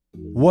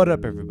What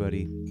up,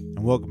 everybody, and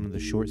welcome to the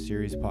Short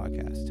Series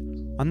Podcast.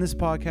 On this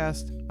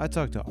podcast, I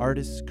talk to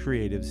artists,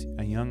 creatives,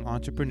 and young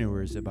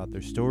entrepreneurs about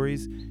their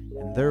stories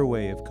and their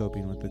way of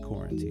coping with the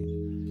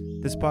quarantine.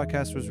 This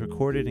podcast was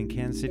recorded in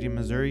Kansas City,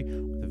 Missouri,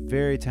 with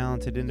very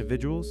talented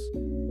individuals.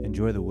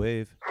 Enjoy the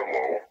wave.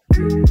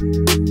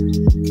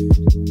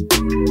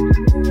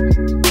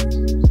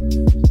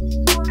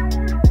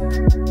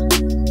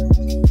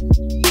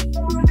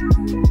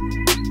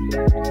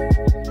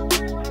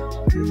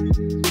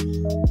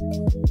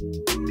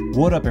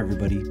 What up,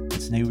 everybody?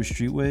 It's Nate with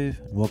Streetwave,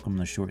 and welcome to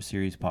the Short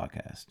Series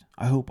Podcast.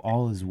 I hope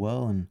all is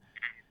well, and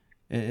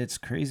it's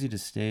crazy to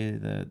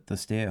the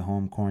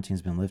stay-at-home quarantine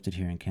has been lifted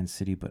here in Kansas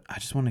City, but I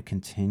just want to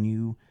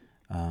continue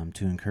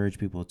to encourage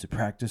people to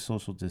practice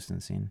social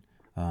distancing,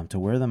 to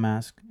wear the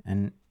mask,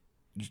 and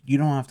you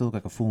don't have to look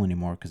like a fool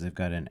anymore because they've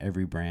got it in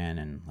every brand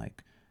and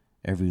like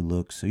every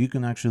look, so you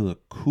can actually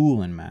look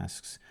cool in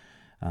masks.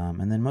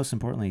 And then most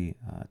importantly,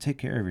 take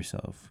care of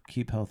yourself.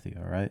 Keep healthy,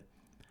 all right?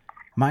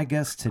 My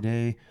guest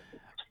today,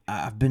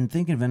 I've been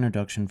thinking of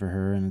introduction for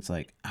her, and it's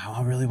like,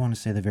 I really want to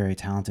say they're very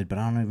talented, but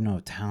I don't even know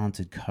if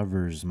talented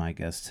covers my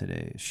guest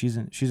today. She's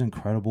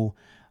incredible,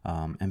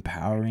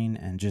 empowering,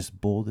 and just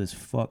bold as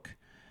fuck.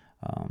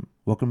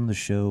 Welcome to the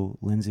show,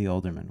 Lindsay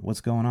Alderman.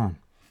 What's going on?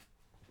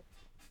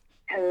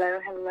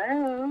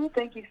 Hello.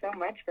 Thank you so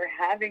much for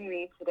having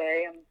me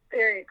today. I'm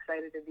very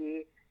excited to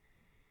be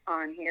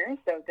on here,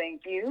 so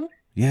thank you.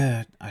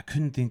 Yeah, I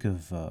couldn't think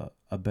of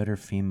a better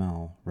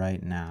female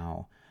right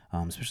now.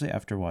 Especially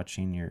after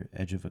watching your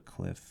Edge of a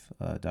Cliff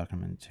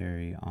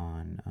documentary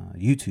on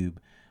YouTube.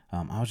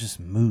 I was just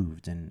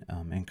moved and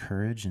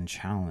encouraged and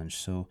challenged.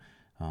 So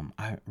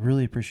I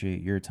really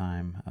appreciate your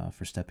time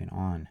for stepping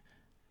on.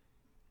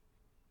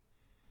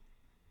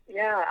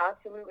 Yeah,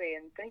 absolutely.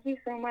 And thank you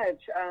so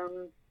much.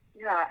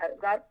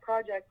 That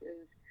project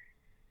is,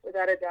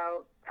 without a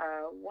doubt,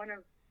 one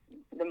of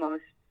the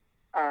most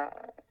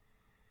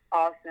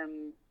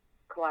awesome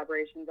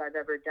collaborations I've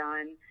ever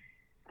done.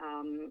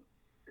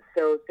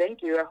 So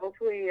thank you.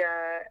 Hopefully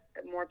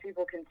more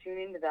people can tune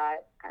into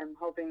that. I'm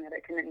hoping that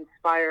it can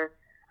inspire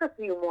a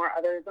few more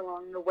others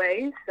along the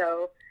way.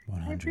 So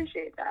 100. I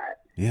appreciate that.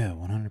 Yeah,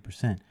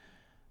 100%.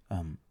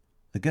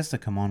 The guests that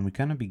come on, we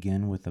kind of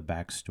begin with a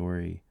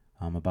backstory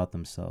about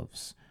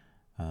themselves.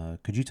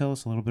 Could you tell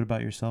us a little bit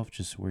about yourself,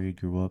 just where you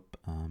grew up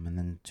and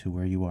then to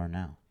where you are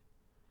now?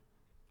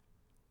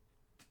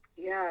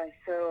 Yeah,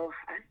 so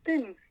I've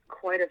been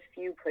quite a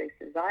few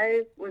places.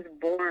 I was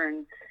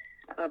born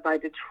by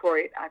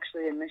Detroit,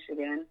 actually, in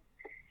Michigan.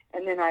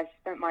 And then I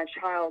spent my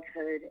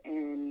childhood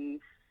in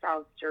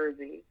South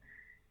Jersey.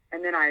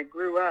 And then I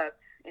grew up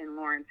in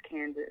Lawrence,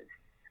 Kansas.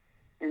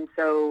 And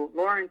so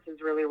Lawrence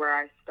is really where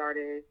I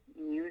started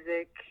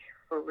music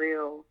for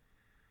real.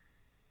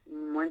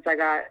 Once I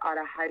got out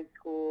of high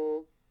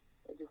school,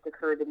 it just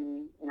occurred to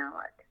me,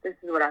 like, this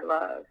is what I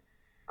love.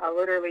 I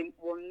literally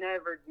will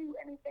never do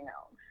anything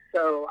else.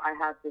 So I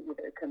have to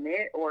either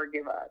commit or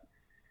give up.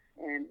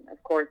 And,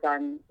 of course,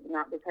 I'm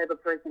not the type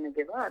of person to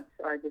give up,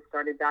 so I just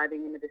started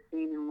diving into the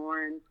scene in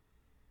Lawrence,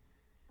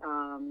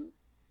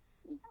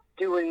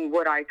 doing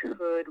what I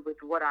could with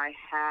what I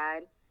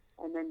had,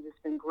 and then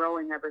just been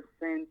growing ever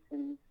since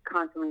and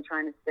constantly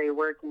trying to stay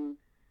working.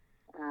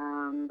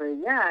 But,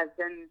 yeah,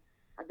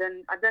 I've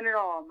done it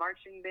all: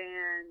 marching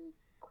band,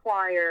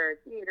 choir,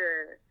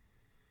 theater.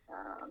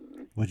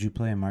 What'd you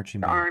play in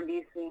marching band?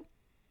 R&B scene.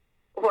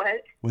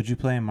 What? What'd you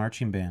play in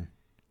marching band?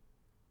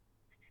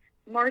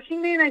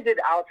 Marching band, I did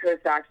alto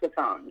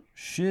saxophone.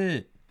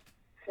 Shit.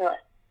 So,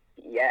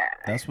 yeah.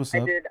 That's what's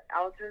up. I did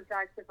alto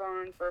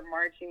saxophone for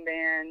marching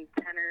band,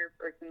 tenor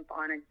for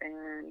symphonic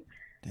band.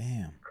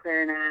 Damn.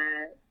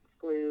 Clarinet,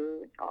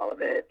 flute, all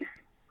of it.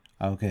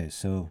 Okay,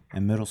 so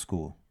in middle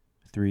school,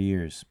 3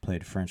 years,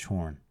 played French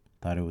horn.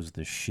 Thought it was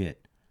the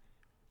shit.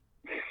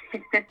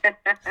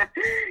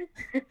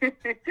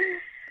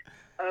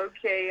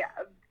 Okay.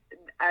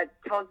 It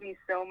tells me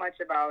so much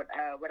about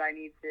what I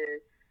need to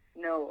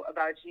know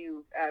about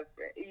you.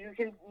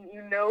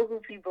 You know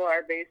who people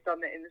are based on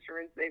the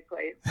instruments they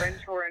play.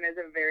 French horn is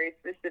a very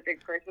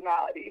specific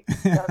personality.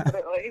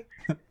 Definitely.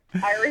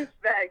 I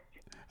respect.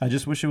 I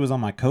just wish it was on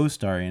my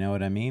co-star, you know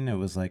what I mean? It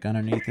was like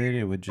underneath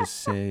it would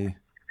just say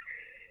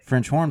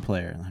French horn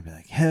player. And I'd be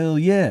like, hell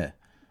yeah.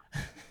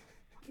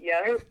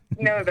 Yeah.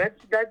 No,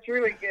 that's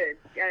really good.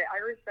 Yeah, I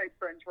respect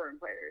French horn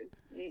players.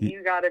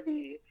 You gotta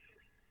be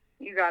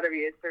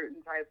a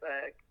certain type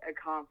of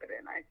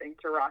confident, I think,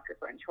 to rock a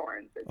French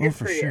horn. So oh,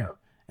 for sure. You.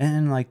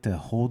 And like to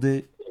hold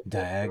it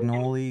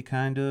diagonally,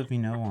 kind of,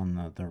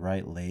 on the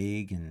right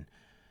leg. And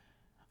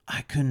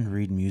I couldn't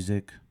read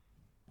music,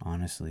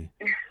 honestly.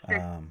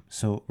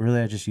 So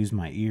really, I just used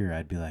my ear.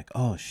 I'd be like,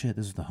 oh shit,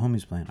 this is the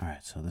homies playing. All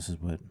right, so this is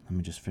let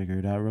me just figure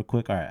it out real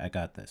quick. All right, I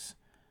got this.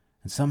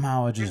 And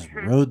somehow I just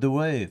rode the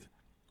wave.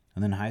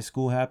 And then high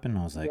school happened.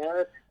 And I was like,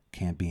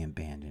 can't be in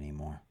band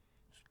anymore.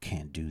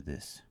 Can't do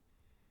this.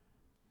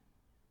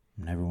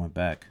 Never went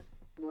back.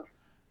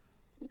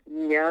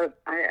 Yeah,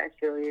 I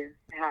feel you.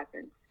 It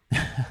happens.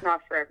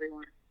 Not for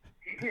everyone.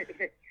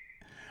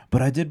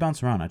 But I did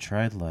bounce around. I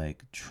tried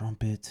like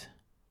trumpet.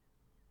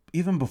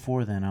 Even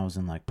before then, I was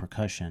in like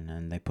percussion,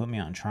 and they put me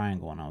on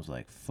triangle, and I was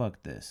like,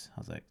 "Fuck this!" I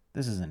was like,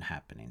 "This isn't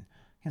happening.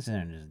 I can't sit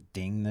there and just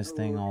ding this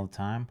thing Ooh. all the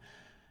time."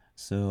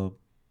 So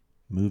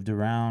moved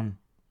around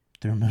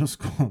through middle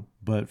school,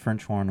 but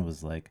French horn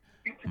was like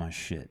my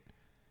shit.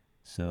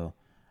 So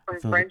I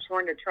From feel French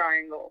horn to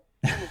triangle.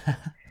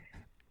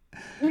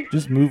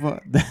 just move on.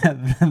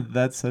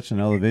 That's such an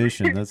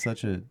elevation.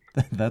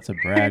 That's a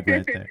brag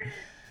right there.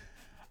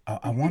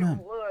 I wanna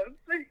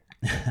Whoops.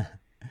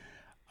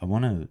 I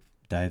wanna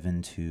dive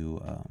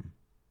into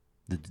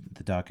the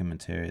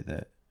documentary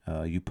that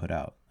you put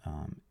out,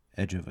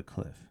 Edge of a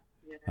Cliff.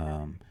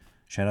 Yeah.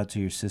 Shout out to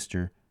your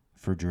sister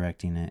for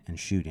directing it and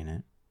shooting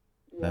it.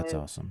 That's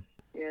Yes. awesome.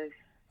 Yes.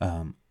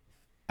 Um,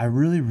 I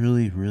really,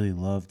 really, really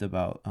loved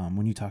about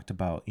when you talked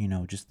about,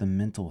 just the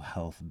mental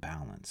health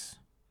balance,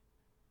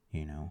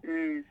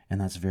 Mm.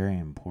 and that's very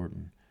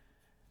important.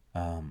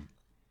 Um,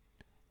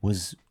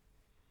 was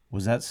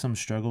was that some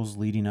struggles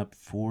leading up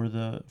for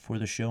the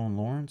show in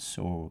Lawrence,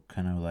 or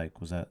kind of like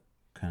was that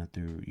kind of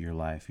through your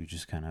life? You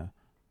just kind of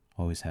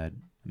always had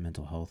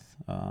mental health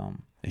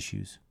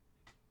issues.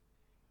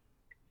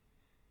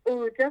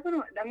 Oh,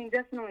 definitely. I mean,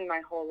 definitely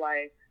my whole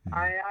life. Mm-hmm.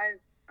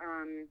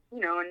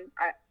 And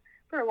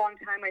for a long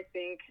time, I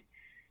think,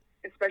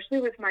 especially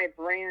with my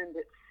brand,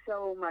 it's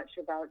so much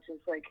about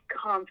just like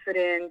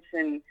confidence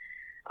and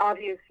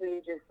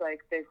obviously just like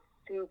this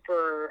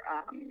super,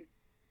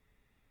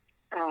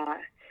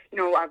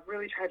 I've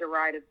really tried to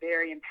ride a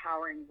very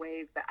empowering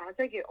wave. But as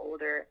I get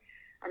older,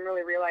 I'm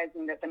really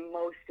realizing that the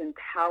most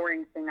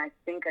empowering thing I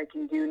think I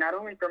can do, not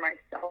only for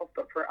myself,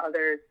 but for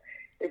others,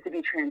 is to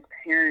be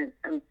transparent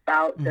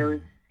about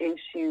those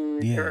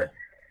issues Yeah. or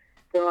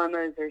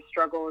dilemmas or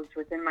struggles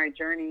within my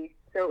journey.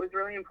 So it was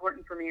really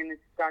important for me in this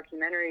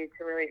documentary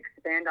to really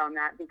expand on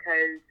that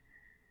because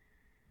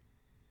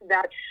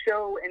that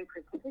show in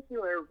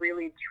particular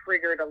really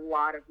triggered a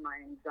lot of my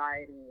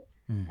anxiety.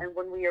 And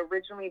when we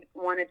originally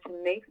wanted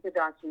to make the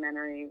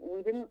documentary,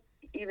 we didn't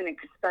even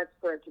expect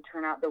for it to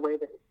turn out the way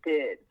that it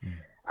did.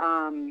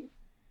 And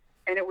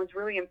it was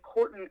really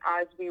important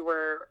as we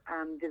were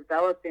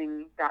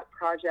developing that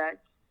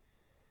project.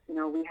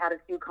 We had a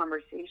few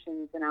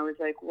conversations, and I was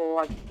like, well,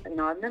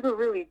 I've never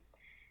really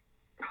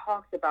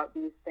talked about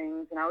these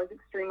things, and I was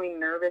extremely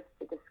nervous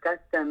to discuss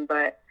them,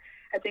 but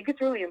I think it's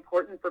really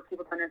important for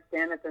people to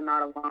understand that they're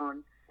not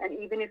alone. And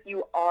even if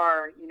you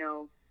are,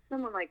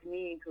 someone like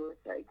me who is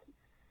like,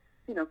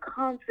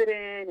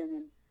 confident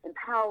and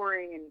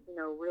empowering and,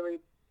 really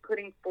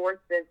putting forth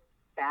this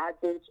bad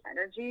bitch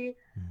energy,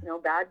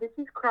 bad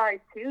bitches cry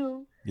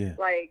too. Yeah.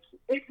 Like,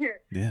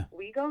 Yeah.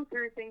 we go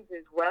through things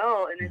as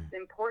well, and it's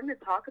important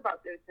to talk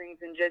about those things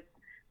and just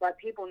let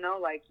people know,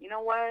 like, you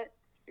know what,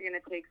 you're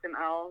going to take some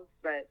L's,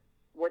 but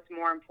what's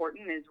more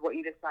important is what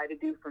you decide to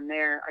do from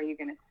there. Are you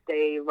going to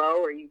stay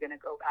low or are you going to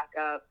go back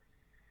up?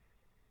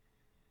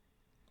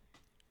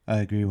 I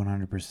agree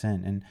 100%.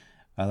 And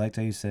I liked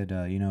how you said,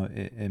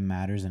 it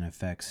matters and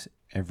affects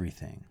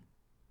everything.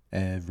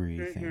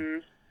 Everything. Mm-hmm.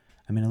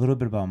 I mean, a little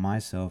bit about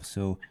myself.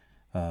 So,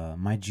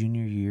 my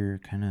junior year,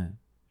 kind of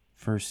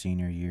first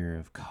senior year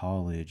of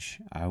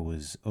college, I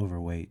was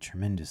overweight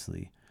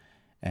tremendously.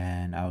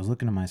 And I was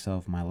looking at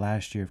myself my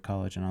last year of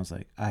college, and I was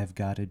like, I've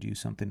got to do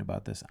something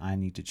about this. I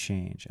need to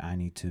change. I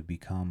need to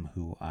become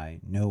who I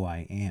know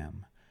I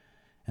am.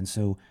 And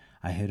so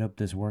I hit up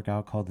this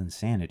workout called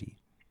Insanity,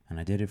 and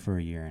I did it for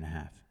a year and a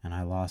half, and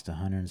I lost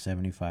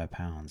 175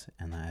 pounds,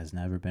 and that has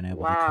never been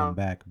able to come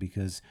back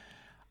because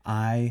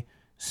I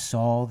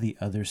saw the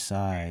other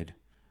side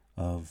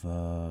of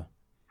the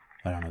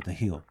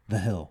hill,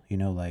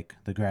 like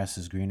the grass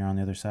is greener on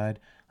the other side.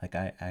 Like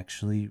I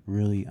actually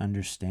really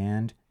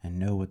understand and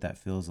know what that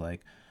feels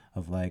like,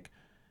 of like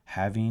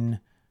having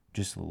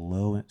just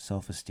low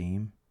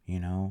self-esteem,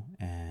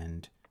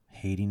 and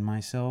hating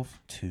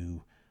myself,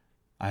 to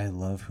I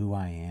love who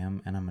I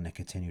am, and I'm going to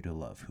continue to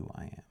love who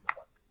I am.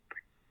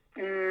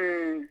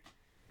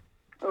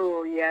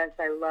 Oh, yes,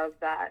 I love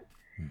that.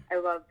 I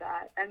love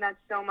that. And that's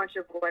so much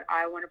of what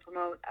I want to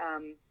promote,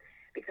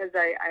 because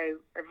I've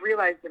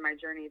realized in my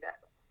journey that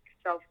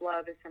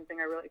self-love is something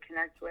I really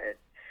connect with.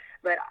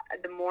 But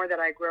the more that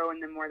I grow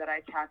and the more that I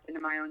tap into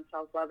my own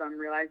self-love, I'm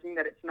realizing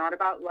that it's not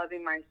about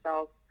loving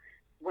myself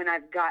when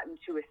I've gotten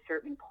to a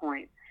certain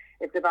point.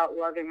 It's about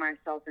loving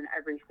myself in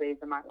every phase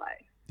of my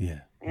life.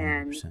 Yeah. 100%.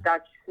 And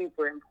that's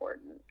super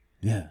important.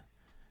 Yeah.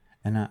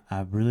 And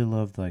I really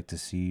loved to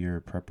see your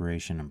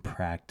preparation and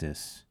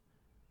practice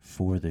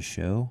for the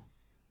show,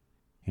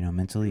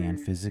 mentally and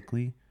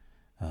physically,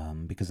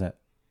 because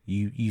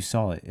you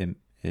saw it.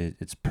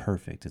 It's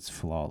perfect. It's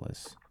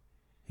flawless.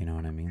 You know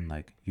what I mean?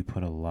 Like, you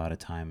put a lot of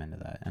time into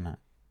that, and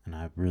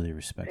I really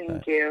respect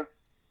that. Thank you.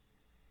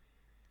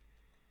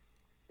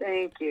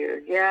 Thank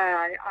you.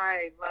 Yeah,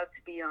 I love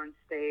to be on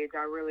stage.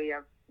 I really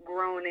have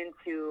grown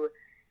into,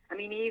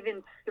 mean,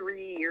 even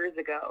 3 years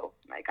ago,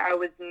 like I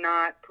was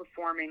not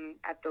performing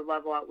at the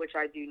level at which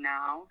I do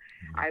now.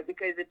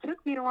 Because it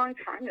took me a long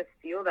time to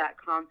feel that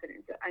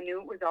confidence. I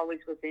knew it was always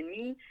within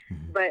me,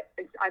 but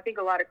I think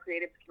a lot of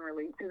creatives can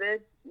relate to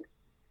this.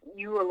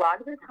 You a lot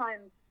of the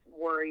times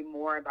worry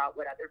more about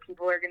what other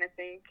people are going to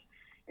think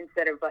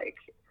instead of like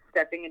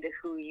stepping into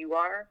who you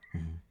are.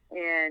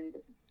 And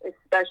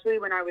especially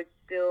when I was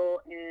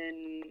still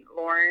in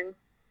Lawrence,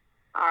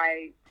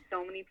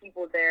 so many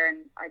people there, and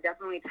I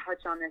definitely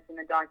touch on this in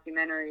the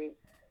documentary,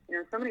 you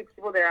know, so many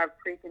people there have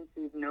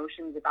preconceived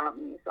notions about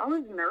me. So I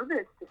was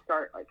nervous to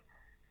start, like,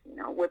 you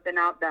know, whipping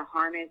out the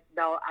harness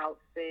belt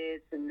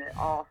outfits and the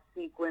all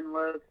sequin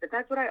looks. But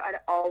that's what I'd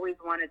always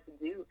wanted to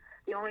do.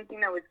 The only thing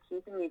that was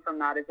keeping me from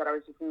that is that I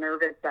was just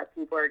nervous that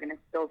people are going to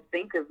still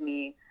think of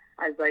me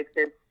as like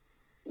this,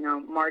 you know,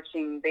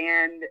 marching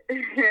band,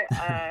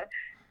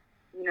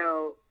 you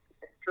know,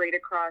 straight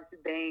across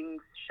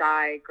bangs,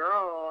 shy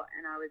girl.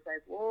 And I was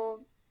like, well,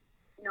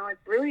 you know,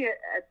 it's really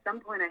at some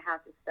point I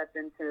have to step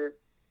into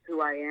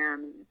who I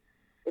am.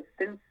 It's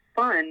been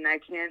fun. I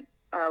can't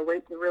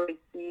wait to really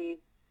see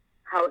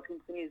how it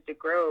continues to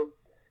grow.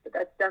 But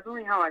that's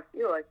definitely how I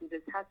feel. Like you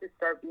just have to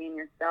start being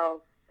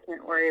yourself.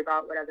 Can't worry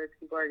about what other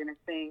people are going to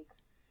think.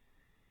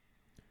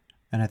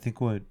 And I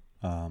think what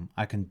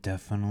I can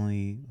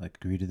definitely like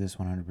agree to this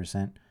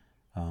 100%.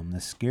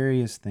 The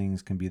scariest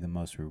things can be the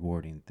most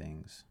rewarding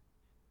things.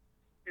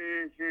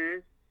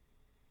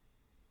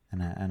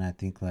 And I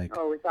think like,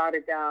 oh, without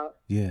a doubt.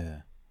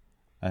 Yeah,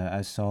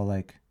 I saw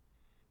like,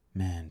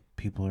 man,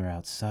 people are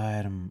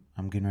outside.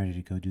 I'm getting ready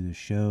to go do the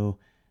show,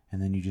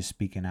 and then you just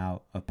speaking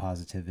out of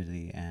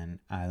positivity, and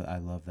I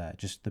love that.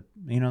 Just the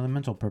the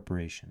mental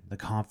preparation, the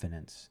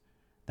confidence,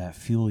 that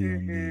fuel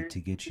you'll need to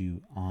get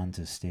you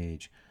onto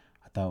stage.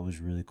 I thought it was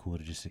really cool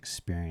to just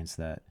experience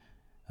that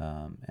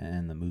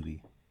in the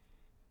movie.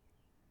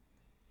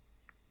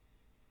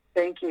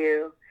 Thank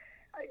you.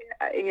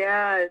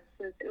 Yeah,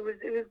 it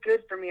was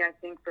good for me. I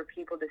think for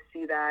people to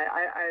see that.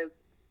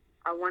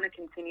 I want to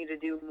continue to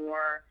do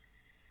more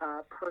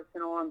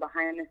personal and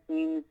behind the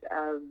scenes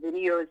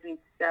videos and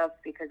stuff,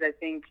 because I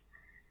think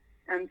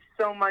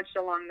so much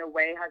along the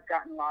way has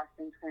gotten lost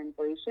in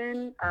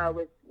translation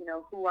with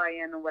who I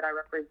am and what I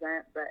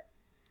represent. But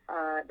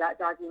that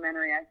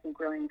documentary, I think,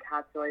 really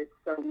encapsulates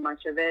so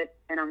much of it,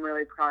 and I'm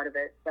really proud of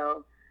it.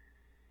 So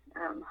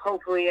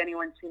hopefully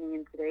anyone tuning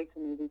in today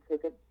can maybe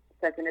take a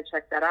second to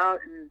check that out.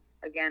 And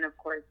again, of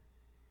course,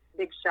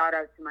 big shout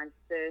out to my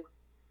sis,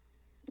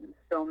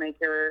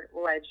 filmmaker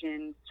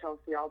legend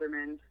Chelsea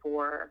Alderman,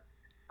 for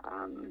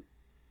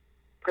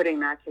putting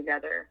that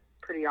together.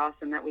 Pretty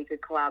awesome that we could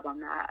collab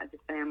on that as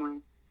a family.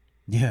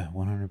 Yeah,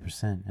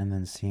 100%. And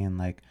then seeing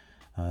like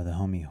the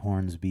homie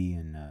Hornsby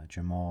and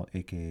Jamal,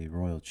 aka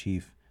Royal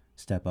Chief,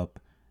 step up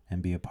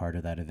and be a part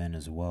of that event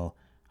as well,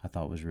 I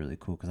thought was really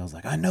cool, because I was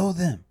like, I know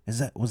them.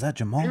 Was that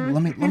Jamal?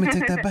 Let me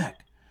take that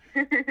back.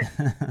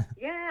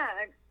 Yeah,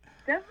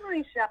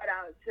 definitely shout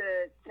out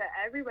to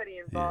everybody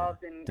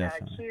involved. Yeah,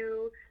 and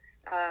Q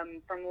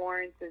from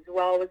Lawrence as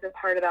well was a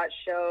part of that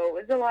show.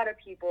 It was a lot of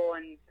people,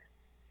 and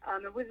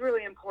it was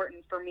really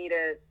important for me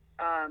to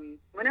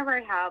whenever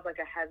I have like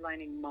a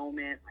headlining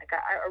moment, like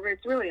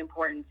it's really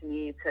important to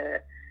me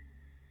to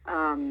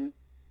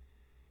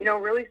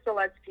really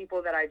select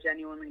people that I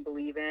genuinely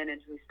believe in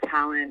and whose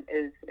talent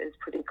is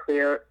pretty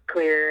clear,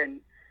 and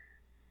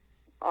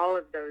all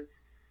of those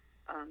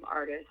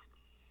artists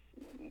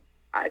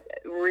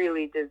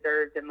really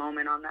deserved a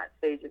moment on that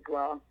stage as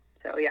well.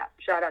 So yeah,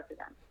 shout out to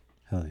them.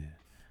 Hell yeah.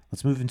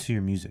 Let's move into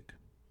your music.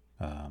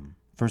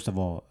 First of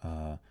all,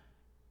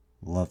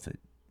 love it.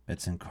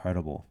 It's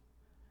incredible.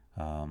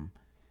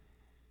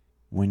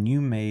 When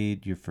you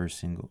made your first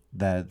single,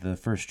 the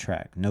first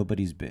track,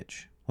 Nobody's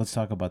Bitch, let's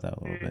talk about that a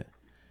little bit.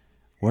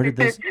 Where did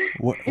this,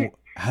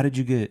 how did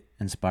you get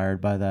inspired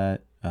by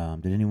that?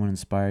 Did anyone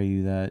inspire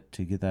you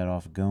to get that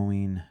off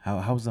going?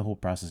 How was the whole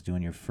process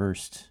doing your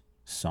first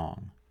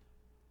song?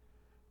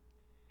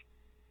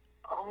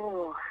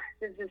 Oh,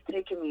 this is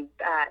taking me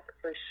back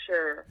for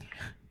sure.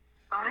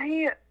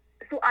 I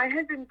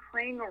had been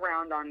playing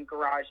around on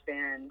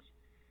GarageBand.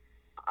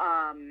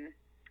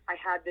 I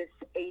had this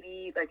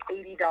 $80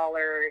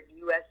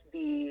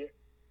 USB,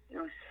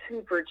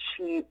 super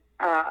cheap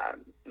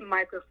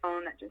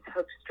microphone that just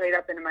hooked straight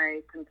up into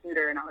my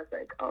computer, and I was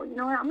like, oh, you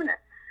know what? I'm gonna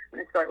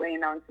start laying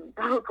down some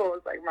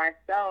vocals like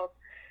myself.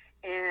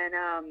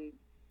 And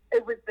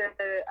it was the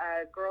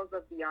Girls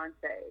of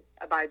Beyonce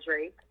by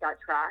Drake, that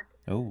track.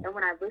 Oh. And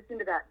when I listened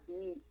to that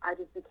beat, I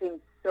just became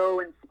so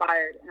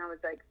inspired, and I was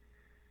like,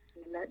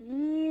 let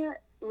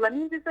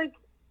me just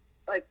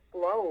like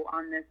flow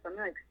on this. I'm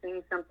gonna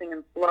sing something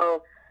and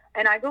flow.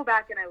 And I go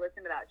back and I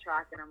listen to that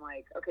track, and I'm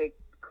like, okay,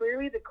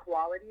 clearly the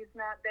quality is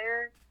not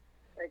there.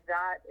 Like,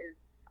 that is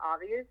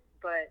obvious,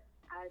 but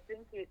I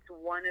think it's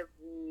one of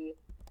the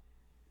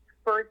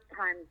first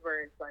times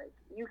where it's like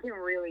you can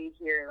really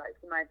hear like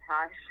my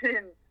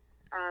passion.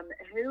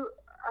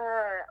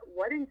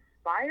 What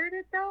inspired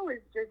it though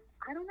is just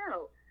I don't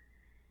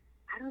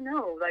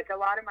know. Like, a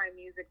lot of my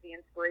music, the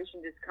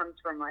inspiration just comes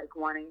from like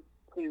wanting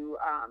to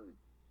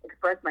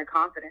express my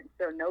confidence.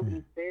 So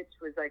Nobody's Bitch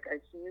was like a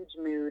huge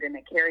mood, and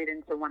it carried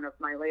into one of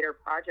my later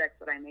projects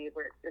that I made,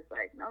 where it's just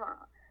like, no,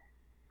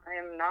 I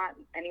am not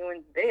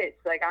anyone's bitch.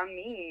 Like, I'm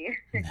me.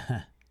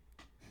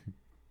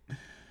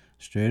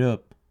 Straight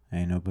up,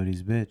 ain't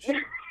nobody's bitch.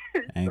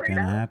 Ain't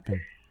gonna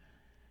happen.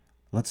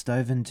 Let's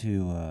dive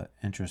into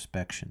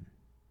Introspection,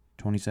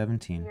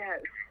 2017. Yes.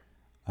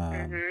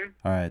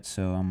 All right,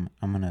 so I'm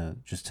gonna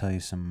just tell you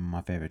some of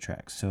my favorite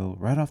tracks. So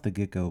right off the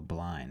get go,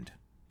 Blind.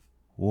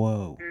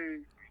 Whoa,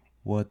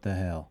 what the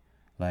hell?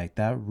 Like,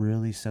 that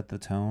really set the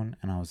tone,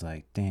 and I was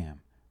like,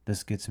 damn,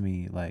 this gets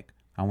me like,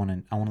 I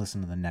wanna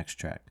listen to the next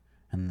track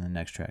and then the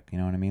next track. You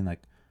know what I mean?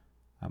 Like,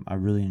 I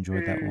really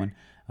enjoyed that one.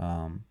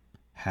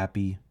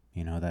 Happy,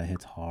 you know, that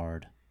hits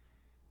hard.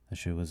 That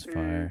shit was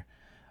fire.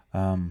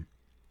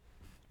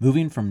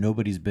 Moving from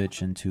Nobody's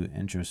Bitch into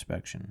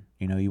Introspection,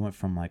 you know, you went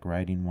from like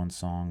writing one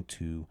song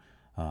to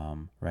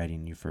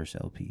writing your first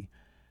LP.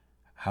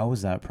 How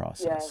was that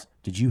process? Yeah.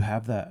 Did you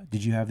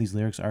have these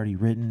lyrics already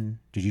written?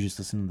 Did you just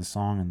listen to the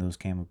song and those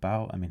came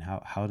about? I mean,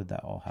 how did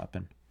that all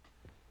happen?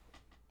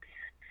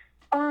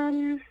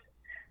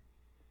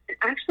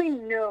 Actually,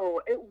 no,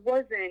 it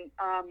wasn't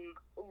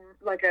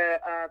like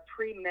a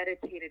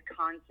premeditated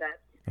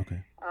concept.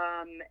 Okay.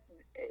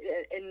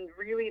 And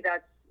really,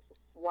 that's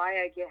why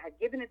I had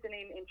given it the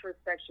name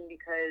Introspection,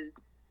 because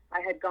I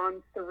had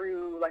gone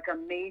through like a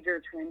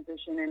major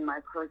transition in my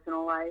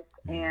personal life,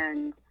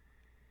 and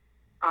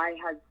I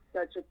had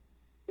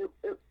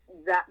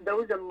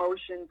those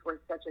emotions were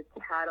such a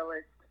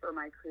catalyst for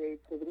my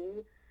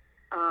creativity.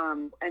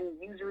 And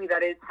usually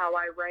that is how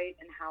I write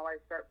and how I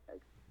start.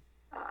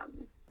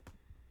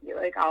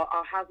 Like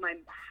I'll have my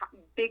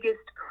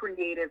biggest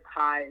creative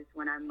highs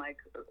when I'm like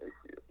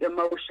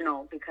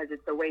emotional, because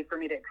it's a way for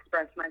me to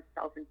express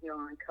myself and heal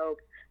and cope.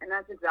 And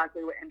that's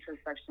exactly what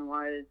Introspection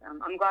was.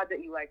 I'm glad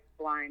that you liked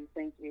Blind.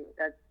 Thank you.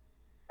 That's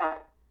one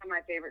of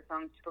my favorite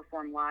songs to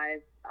perform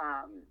live.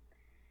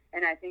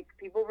 And I think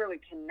people really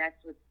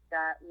connect with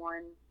that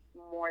one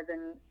more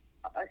than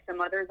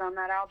some others on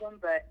that album.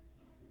 But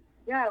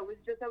yeah, it was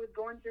just, I was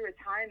going through a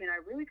time, and I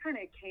really kind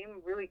of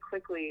came really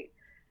quickly.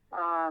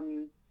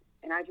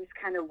 And I just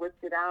kind of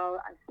whipped it out.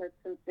 I said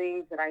some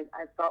things that I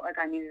felt like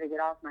I needed to get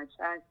off my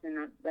chest.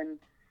 And then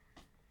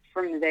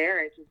from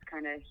there, it just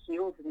kind of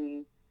healed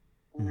me.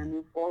 And I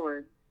moved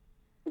forward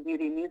to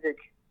beauty music.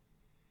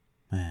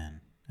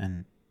 Man,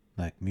 and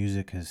like,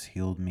 music has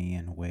healed me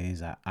in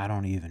ways I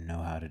don't even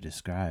know how to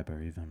describe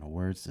or even the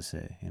words to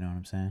say. You know what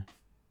I'm saying?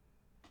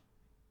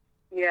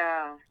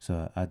 Yeah.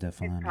 So I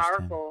definitely it's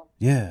understand. Powerful.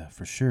 Yeah,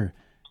 for sure.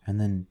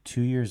 And then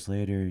 2 years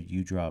later,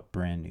 you dropped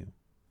Brand New,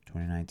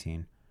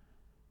 2019.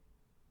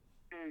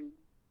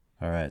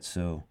 All right,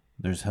 so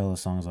there's hella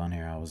songs on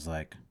here. I was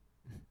like,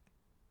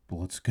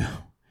 let's go.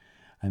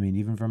 I mean,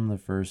 even from the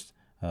first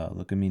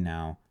Look at Me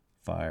Now,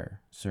 fire.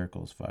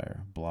 Circles,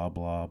 fire. Blah,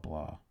 blah,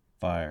 blah,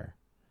 fire.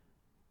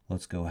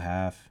 Let's Go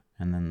Half.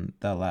 And then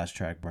that last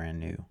track, Brand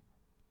New.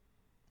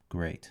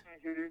 Great.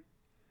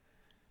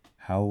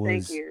 How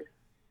was... Thank you.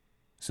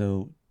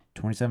 So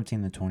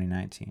 2017 to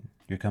 2019,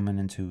 you're coming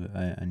into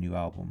a new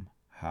album.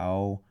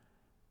 How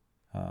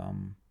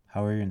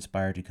are you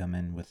inspired to come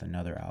in with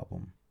another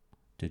album?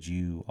 Did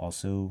you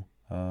also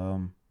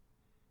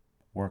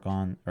work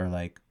on, or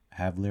like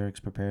have lyrics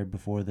prepared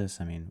before this?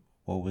 I mean,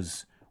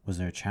 was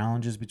there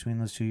challenges between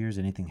those 2 years?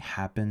 Anything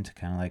happened to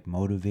kind of like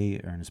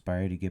motivate or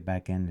inspire you to get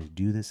back in to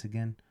do this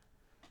again?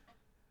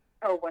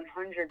 Oh,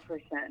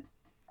 100%.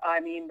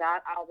 I mean, that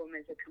album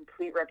is a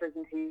complete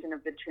representation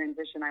of the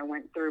transition I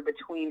went through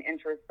between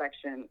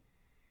Introspection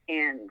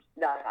and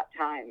that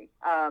time.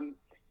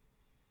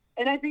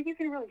 And I think you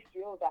can really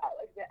feel that.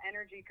 Like, the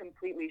energy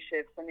completely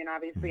shifts. I mean,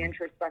 obviously,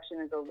 Introspection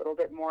is a little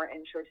bit more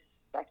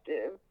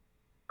introspective,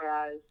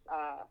 whereas,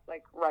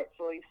 like,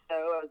 rightfully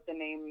so, as the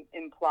name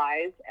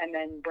implies. And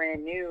then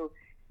Brand New,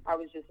 I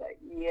was just like,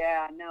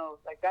 yeah, no,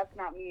 like, that's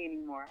not me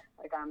anymore.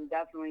 Like, I'm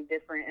definitely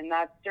different. And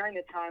that's during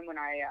the time when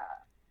I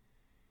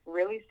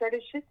really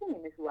started shifting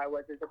into who I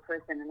was as a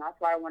person. And that's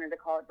why I wanted to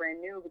call it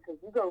Brand New,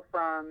 because you go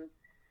from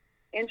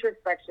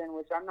Introspection,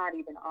 which I'm not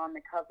even on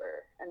the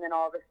cover, and then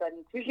all of a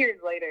sudden 2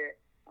 years later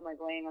I'm like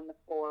laying on the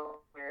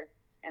floor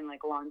and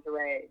like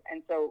lingerie,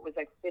 and so it was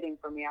like fitting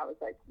for me. I was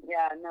like,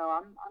 yeah,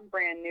 no, I'm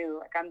brand new,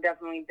 like I'm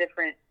definitely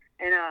different.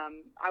 And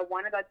I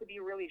wanted that to be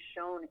really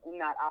shown in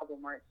that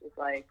album, where it's just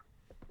like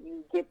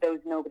you get those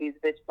Nobody's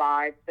Bitch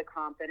vibes, the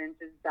confidence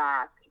is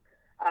back.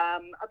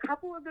 A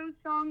couple of those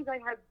songs I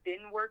have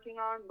been working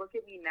on. Look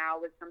at Me Now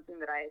was something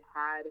that I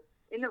had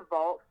in the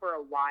vault for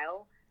a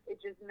while. It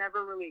just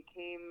never really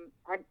came.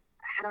 I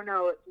don't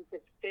know.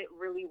 It fit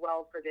really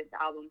well for this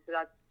album, so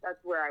that's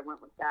where I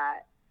went with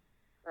that.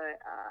 But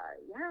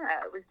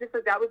yeah, it was just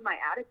like that was my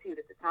attitude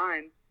at the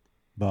time.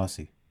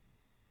 Bossy,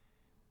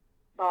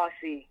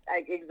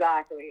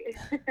 exactly.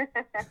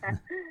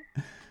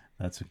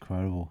 That's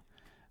incredible.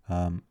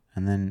 And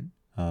then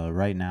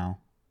Right Now,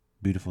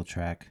 beautiful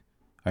track.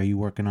 Are you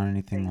working on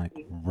anything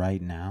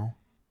right now?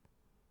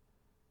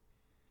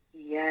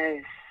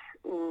 Yes.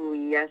 Ooh,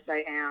 Yes,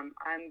 I am.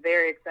 I'm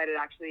very excited.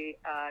 Actually,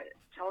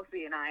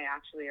 Chelsea and I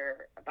actually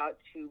are about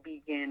to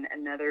begin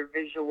another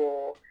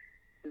visual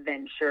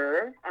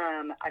venture.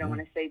 I don't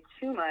want to say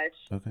too much,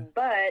 Okay.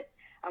 but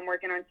I'm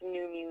working on some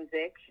new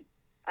music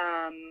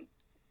and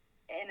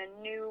a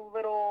new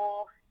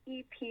little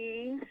EP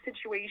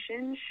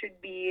situation should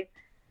be.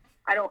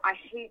 I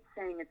hate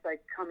saying it's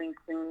like coming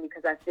soon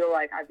because I feel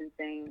like I've been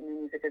saying new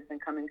music has been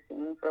coming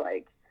soon for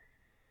like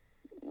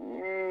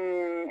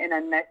an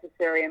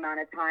unnecessary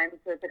amount of time.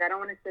 So it's like I don't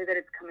want to say that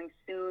it's coming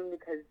soon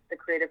because the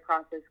creative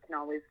process can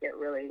always get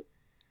really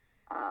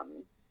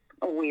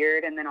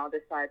weird, and then I'll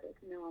decide like,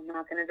 no, I'm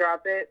not going to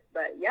drop it.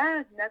 But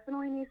yeah,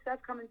 definitely new stuff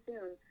coming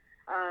soon.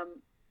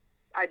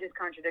 I just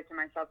contradicted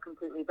myself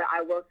completely, but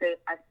I will say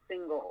a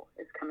single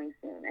is coming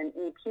soon. An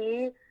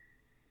EP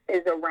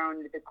is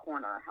around the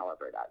corner,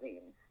 however that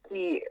means to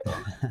you.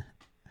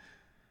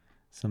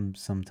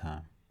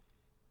 Sometime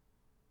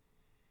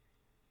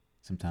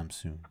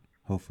soon,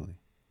 hopefully.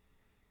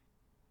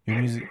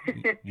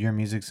 Your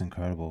music's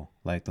incredible.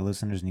 Like, the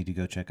listeners need to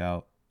go check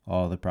out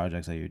all the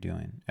projects that you're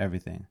doing,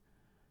 everything.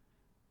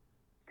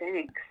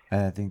 Thanks.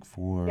 I think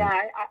for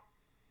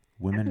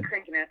women, I've been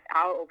cranking this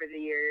out over the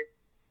years.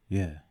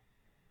 Yeah.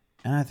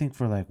 And I think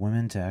for like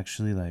women to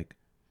actually like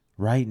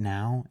right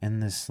now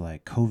in this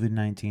like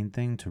COVID-19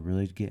 thing to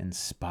really get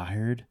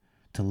inspired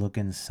to look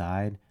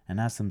inside and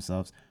ask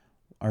themselves,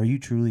 are you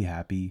truly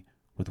happy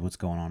with what's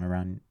going on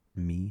around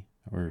me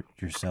or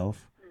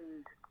yourself?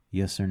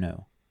 Yes or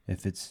no?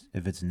 If it's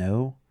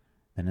no,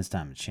 then it's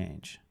time to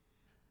change.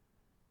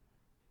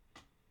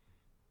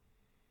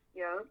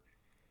 Yep.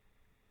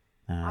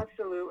 And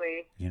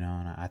absolutely.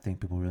 And I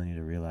think people really need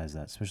to realize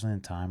that, especially in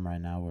a time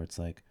right now where it's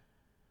like,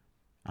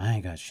 I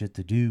ain't got shit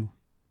to do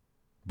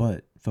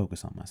but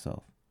focus on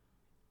myself.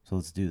 So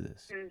let's do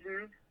this.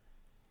 Mm-hmm.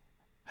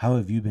 How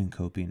have you been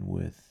coping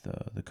with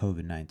the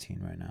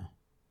COVID-19 right now?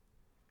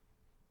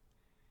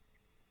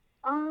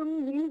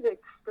 Music,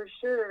 for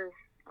sure.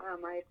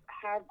 I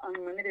have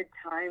unlimited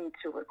time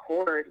to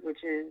record,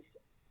 which is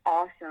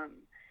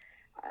awesome.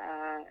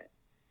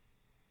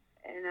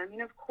 And I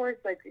mean, of course,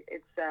 like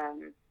it's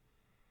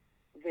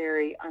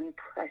very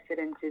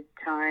unprecedented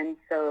time.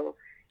 So,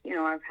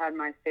 I've had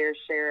my fair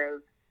share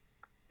of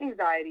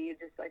anxiety,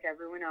 just like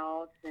everyone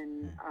else,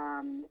 and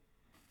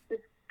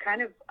just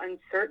kind of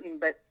uncertain.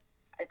 But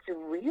it's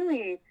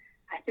really,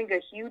 I think,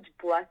 a huge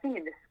blessing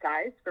in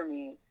disguise for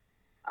me.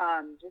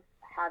 Just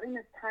having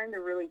this time to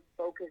really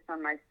focus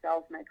on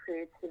myself, my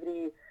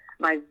creativity,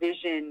 my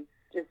vision,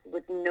 just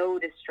with no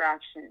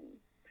distractions.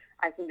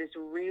 I can just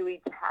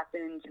really tap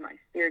into my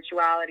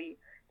spirituality,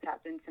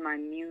 tap into my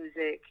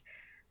music.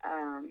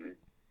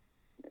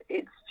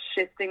 It's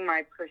shifting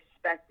my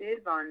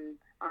perspective on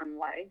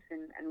life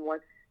and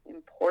what's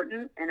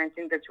important, and I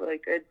think that's really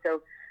good.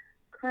 So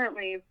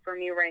currently, for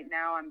me right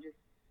now, that's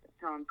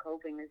how I'm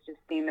coping, is just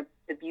seeing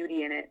the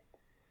beauty in it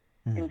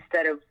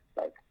instead of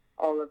like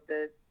all of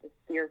the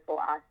fearful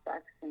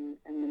aspects and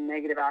the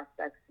negative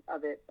aspects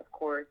of it, of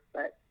course.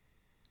 But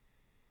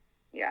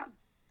yeah.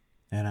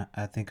 And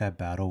I think I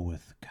battle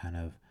with kind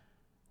of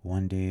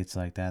one day it's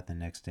like that, the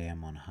next day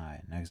I'm on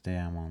high, next day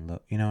I'm on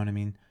low. You know what I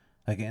mean?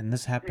 Like, and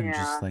this happened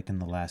just like in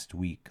the last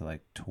week,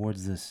 like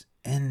towards this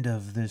end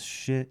of this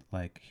shit,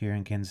 like here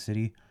in Kansas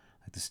City,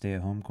 like the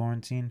stay-at-home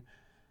quarantine.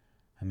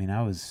 I mean,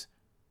 I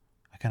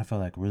kind of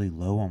felt like really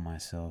low on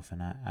myself,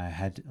 and I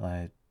had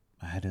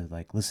to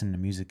like listen to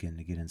music and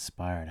to get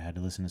inspired. I had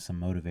to listen to some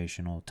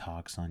motivational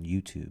talks on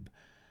YouTube,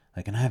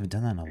 like, and I haven't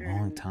done that in a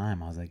long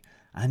time. I was like,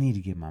 I need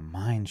to get my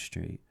mind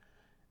straight,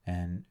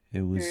 and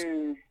it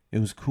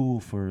was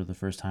cool for the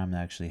first time to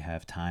actually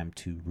have time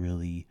to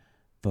really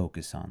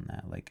focus on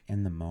that, like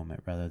in the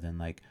moment, rather than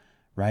like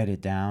write it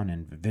down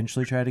and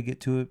eventually try to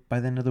get to it by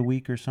the end of the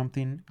week or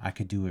something. I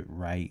could do it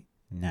right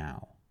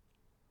now.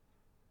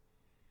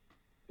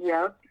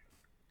 Yep.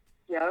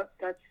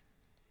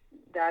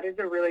 That is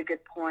a really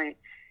good point.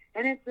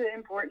 And it's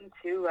important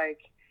too,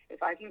 like,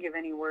 if I can give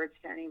any words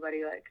to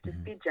anybody, like,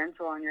 just be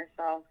gentle on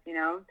yourself,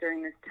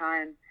 during this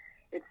time.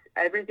 It's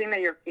everything that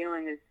you're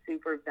feeling is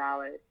super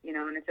valid,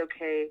 and it's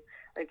okay.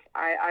 Like,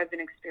 I've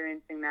been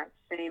experiencing that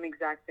same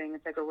exact thing.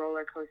 It's like a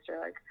roller coaster.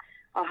 Like,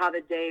 I'll have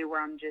a day where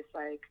I'm just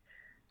like,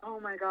 oh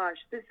my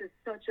gosh, this is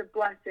such a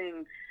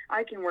blessing.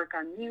 I can work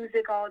on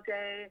music all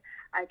day.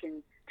 I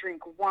can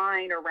drink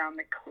wine around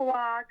the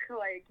clock.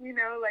 Like,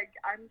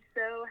 I'm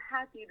so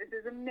happy. This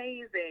is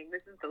amazing.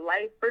 This is the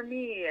life for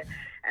me.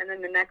 And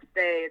then the next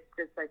day, it's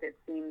just like, it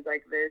seems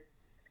like this,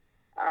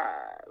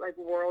 like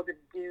world of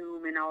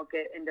doom, and I'll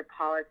get into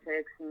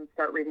politics and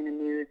start reading the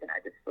news, and I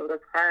just feel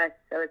depressed.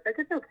 So it's like,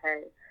 it's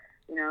okay.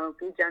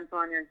 Be gentle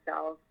on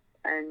yourself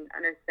and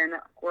understand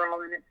that we're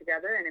all in it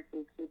together. And if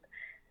we keep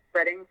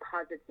spreading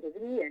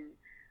positivity and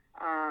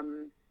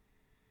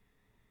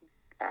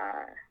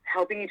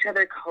helping each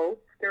other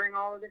cope during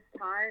all of this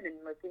time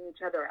and lifting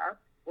each other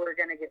up, we're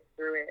going to get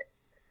through it.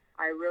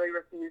 I really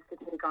refuse to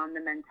take on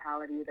the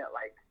mentality that,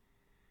 like,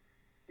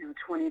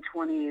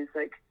 2020 is,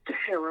 like,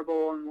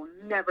 terrible and we'll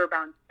never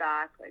bounce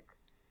back. Like,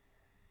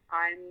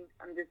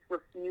 I'm just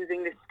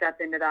refusing to step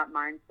into that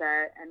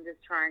mindset and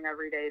just trying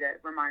every day to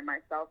remind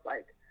myself,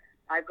 like,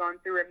 I've gone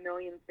through a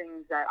million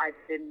things that I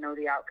didn't know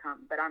the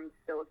outcome, but I'm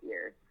still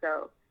here.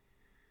 So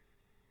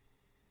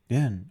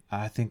yeah, and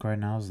I think right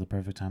now is the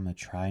perfect time to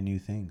try new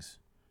things.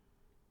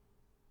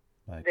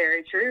 Like,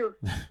 very true.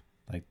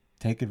 like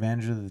take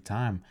advantage of the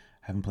time.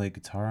 I haven't played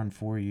guitar in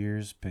 4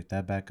 years. Picked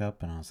that back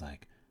up, and I was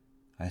like,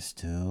 I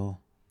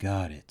still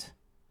got it.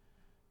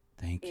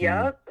 Thank you.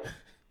 Yep.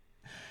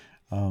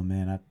 Oh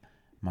man,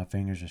 my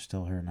fingers are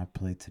still hurting. I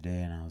played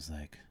today, and I was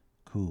like,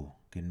 cool,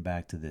 getting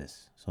back to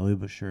this slowly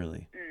but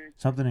surely.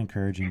 Something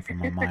encouraging for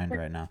my mind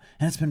right now,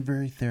 and it's been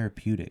very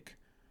therapeutic.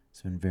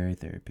 It's been very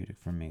therapeutic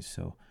for me.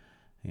 So,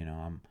 you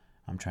know,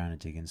 I'm trying to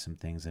dig in some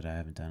things that I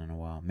haven't done in a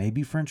while.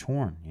 Maybe French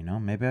horn. You know,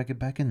 maybe I get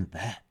back into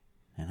that.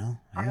 You know,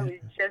 I was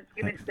just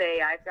gonna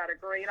say, I've got a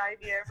great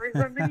idea for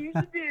something you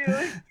should do.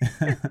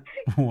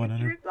 100.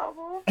 Get yourself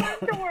a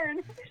French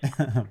horn.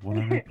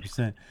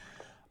 100%.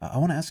 I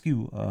want to ask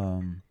you,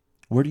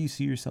 where do you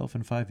see yourself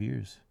in 5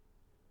 years?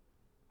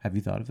 Have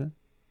you thought of it?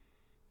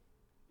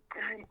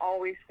 I'm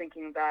always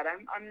thinking that.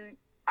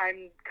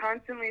 I'm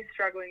constantly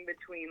struggling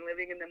between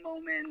living in the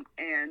moment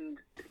and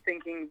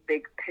thinking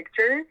big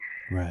picture.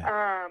 Right.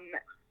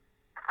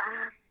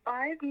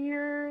 5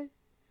 years.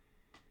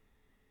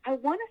 I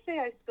want to say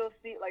I still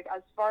see, like,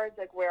 as far as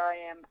like where I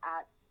am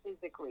at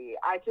physically,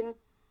 I can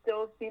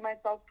still see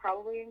myself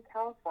probably in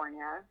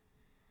California.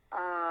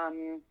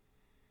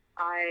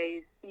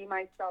 I see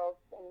myself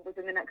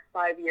within the next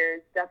 5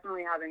 years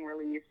definitely having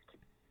released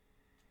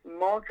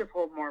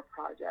multiple more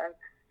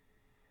projects.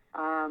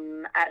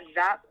 At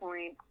that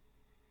point,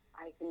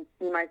 I can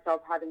see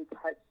myself having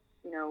touched,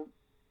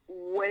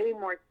 way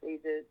more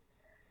stages,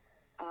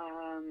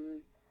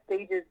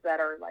 stages that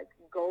are like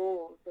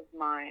goals of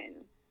mine,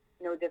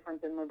 no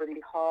different than Liberty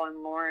Hall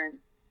and Lawrence.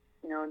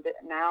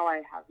 Now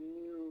I have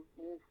new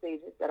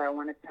stages that I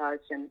want to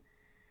touch. And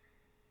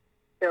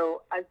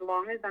so as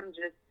long as I'm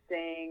just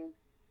staying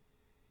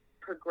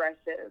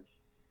progressive,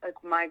 like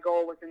my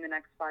goal within the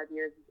next 5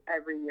 years is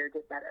every year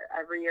get better.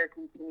 Every year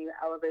continue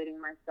elevating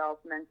myself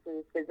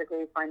mentally,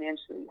 physically,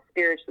 financially,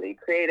 spiritually,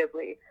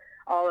 creatively,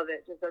 all of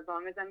it. Just as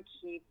long as I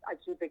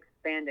keep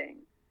expanding,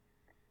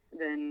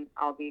 then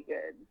I'll be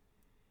good.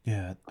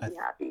 Yeah, I'll be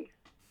happy.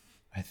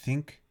 I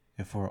think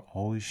if we're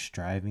always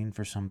striving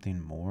for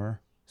something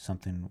more,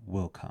 something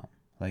will come.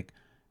 Like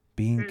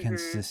being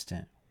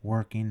consistent,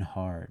 working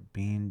hard,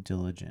 being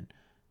diligent,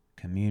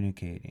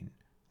 communicating,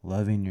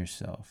 loving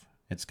yourself.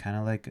 It's kind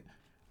of like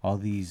all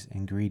these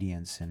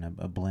ingredients in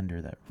a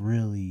blender that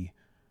really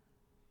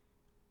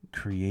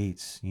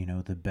creates,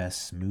 the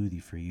best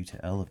smoothie for you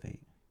to elevate.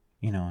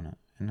 I'm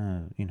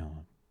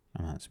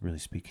not really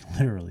speaking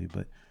literally,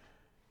 but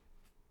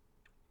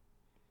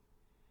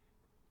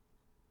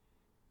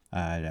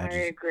I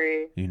just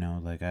agree.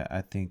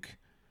 I think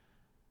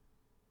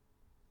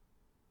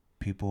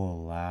people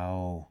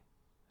allow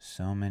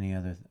so many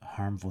other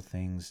harmful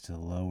things to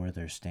lower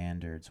their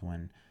standards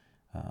when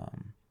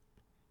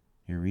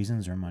your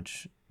reasons are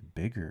much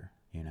bigger,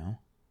 and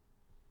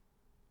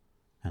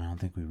I don't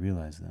think we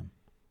realize them.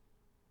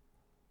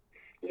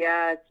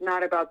 Yeah, it's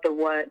not about the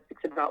what,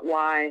 it's about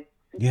why.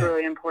 It's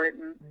really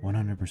important.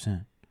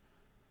 100%.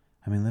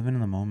 I mean, living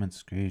in the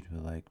moment's great,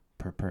 but like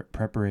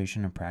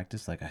preparation and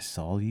practice, like I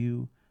saw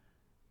you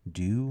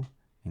do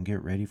and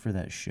get ready for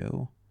that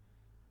show,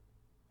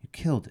 you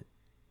killed it.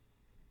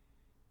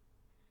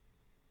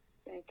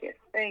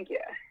 Thank you.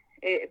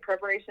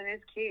 Preparation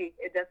is key.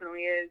 It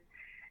definitely is.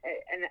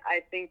 And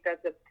I think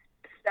that's a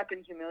step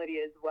in humility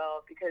as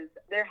well, because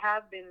there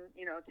have been,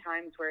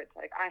 times where it's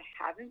like I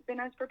haven't been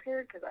as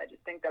prepared because I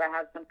just think that I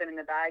have something in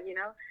the bag,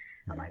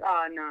 I'm like,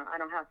 oh, no, I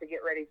don't have to get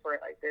ready for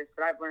it like this.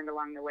 But I've learned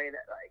along the way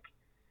that, like,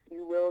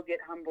 you will get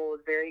humbled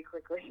very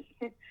quickly.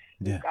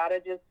 You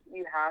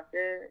have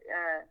to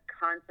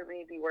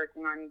constantly be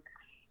working on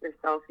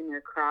yourself and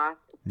your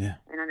craft, and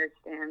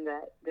understand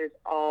that there's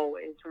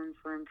always room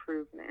for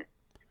improvement.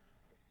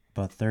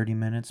 About 30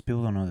 minutes,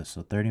 people don't know this,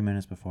 so 30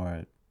 minutes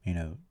before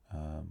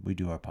we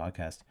do our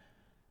podcast,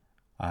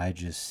 I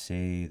just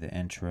say the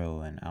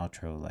intro and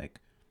outro like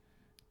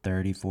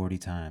 30-40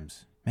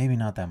 times, maybe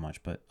not that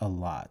much, but a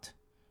lot,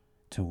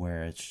 to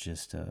where it's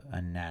just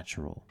a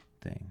natural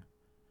thing.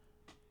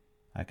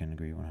 I can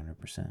agree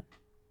 100%.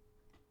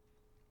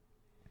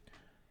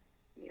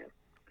 Yep.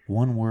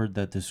 One word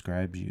that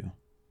describes you.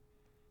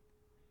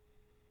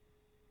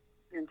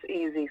 It's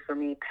easy for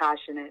me.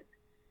 Passionate.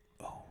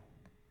 Oh.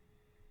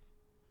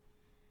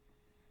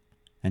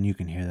 And you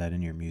can hear that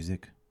in your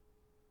music.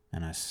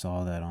 And I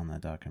saw that on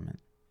that document.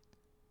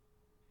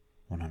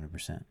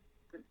 100%.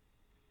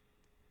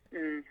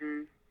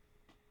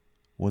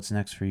 What's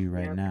next for you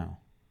right now?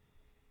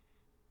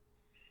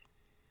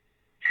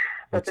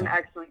 That's an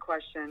excellent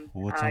question.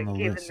 What's on the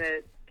list?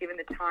 Given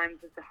the times,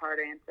 it's a hard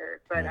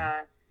answer. But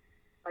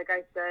like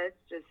I said,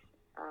 just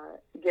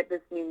get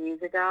this new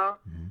music out,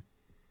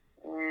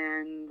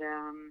 and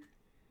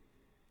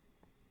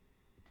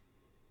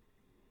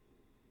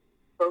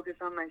focus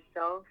on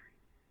myself,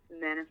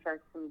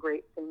 manifest some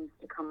great things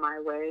to come my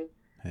way.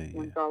 Hey,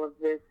 once all of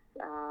this,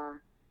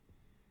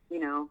 you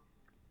know,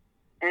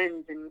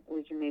 ends and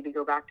we can maybe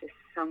go back to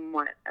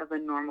somewhat of a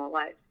normal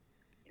life.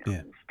 You know,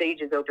 Yeah.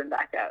 Stages open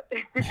back up.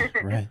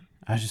 Right.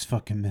 I just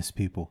fucking miss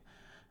people.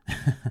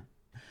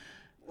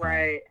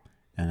 Right.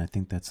 And I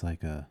think that's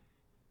like an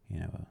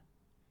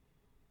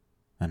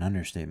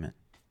understatement.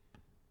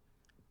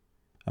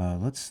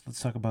 Let's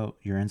talk about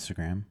your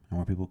Instagram and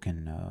where people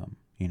can,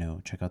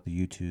 check out the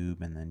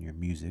YouTube and then your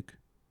music.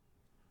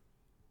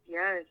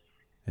 Yes.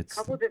 It's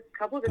Couple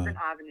different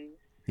avenues.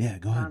 Yeah,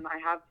 go ahead. I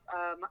have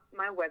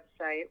my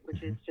website,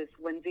 which is just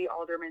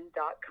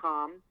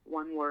lindsayalderman.com,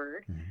 one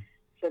word. Mm-hmm.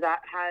 So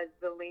that has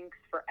the links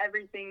for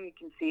everything. You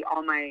can see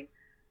all my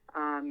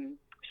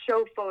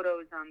show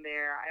photos on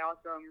there. I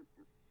also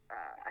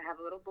I have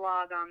a little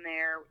blog on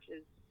there, which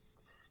is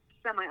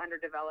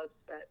semi-underdeveloped,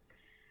 but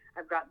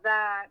I've got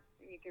that.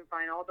 You can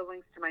find all the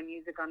links to my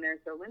music on there.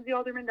 So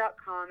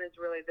lindsayalderman.com is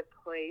really the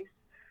place.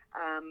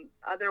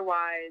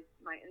 Otherwise,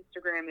 my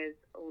Instagram is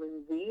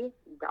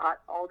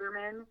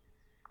lindsay.alderman,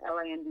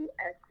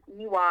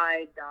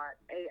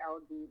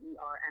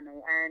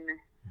 LANDSEY.ALDERMAN.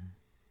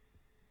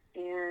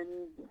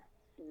 And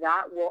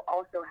that will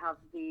also have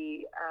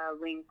the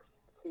links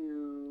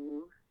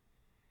to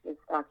this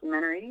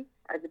documentary,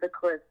 Edge of the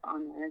Cliff,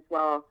 on there as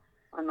well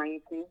on my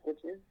YouTube,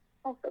 which is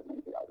also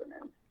Lindsay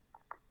Alderman.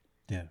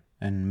 Yeah,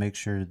 and make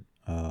sure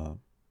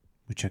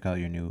we check out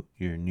your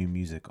new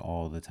music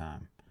all the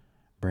time.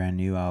 Brand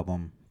new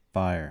album,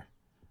 fire.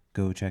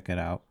 Go check it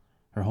out.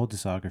 Her whole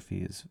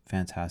discography is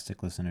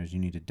fantastic, listeners. You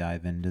need to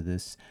dive into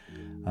this.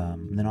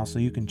 And then also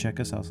you can check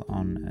us out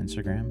on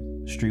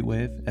Instagram,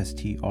 Streetwave,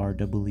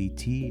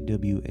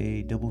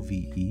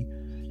 STREETWAVE.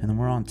 And then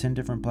we're on 10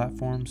 different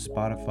platforms,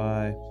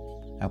 Spotify,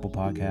 Apple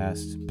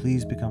Podcasts.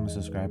 Please become a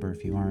subscriber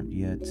if you aren't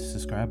yet.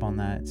 Subscribe on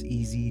that. It's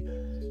easy.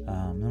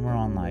 Then we're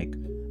on like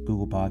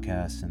Google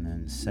Podcasts and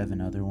then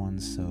 7 other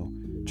ones. So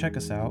check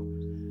us out.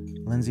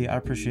 Lindsay, I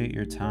appreciate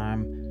your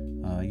time.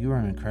 You are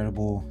an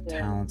incredible,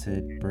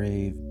 talented,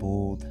 brave,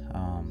 bold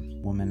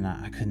woman.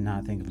 I could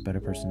not think of a better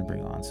person to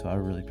bring on, so I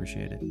really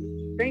appreciate it.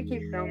 Thank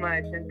you so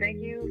much, and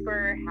thank you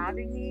for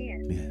having me,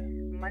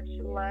 and much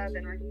love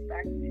and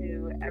respect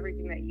to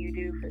everything that you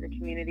do for the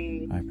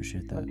community. I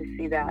appreciate that. Love to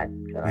see that,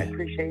 so I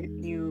appreciate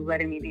you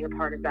letting me be a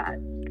part of that.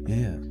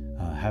 Yeah.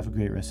 Have a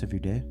great rest of your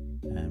day,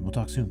 and we'll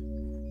talk soon.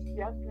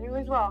 Yes, you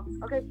as well.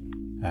 Okay.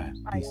 All right.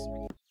 Bye.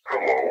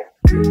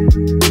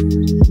 Peace.